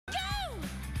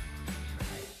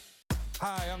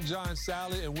Hi, I'm John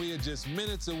Sally, and we are just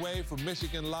minutes away from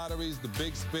Michigan Lottery's The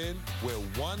Big Spin, where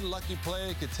one lucky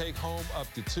player could take home up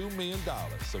to $2 million.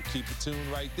 So keep it tuned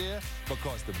right there,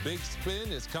 because The Big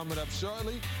Spin is coming up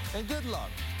shortly. And good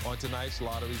luck on tonight's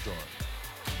lottery drawing.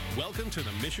 Welcome to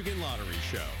the Michigan Lottery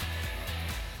Show.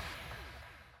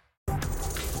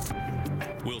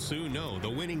 We'll soon know the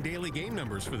winning daily game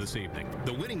numbers for this evening.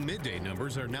 The winning midday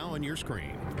numbers are now on your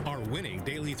screen. Our winning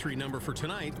daily 3 number for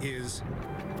tonight is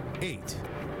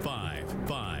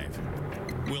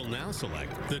 855. We'll now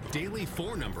select the daily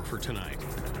 4 number for tonight.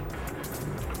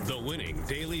 The winning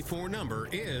daily 4 number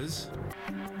is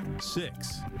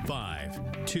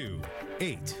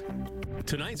 6528.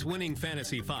 Tonight's winning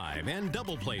Fantasy 5 and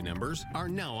double play numbers are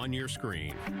now on your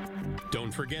screen.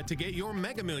 Don't forget to get your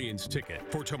Mega Millions ticket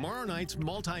for tomorrow night's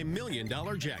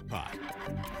multi-million-dollar jackpot.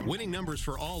 Winning numbers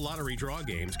for all lottery draw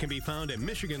games can be found at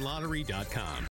MichiganLottery.com.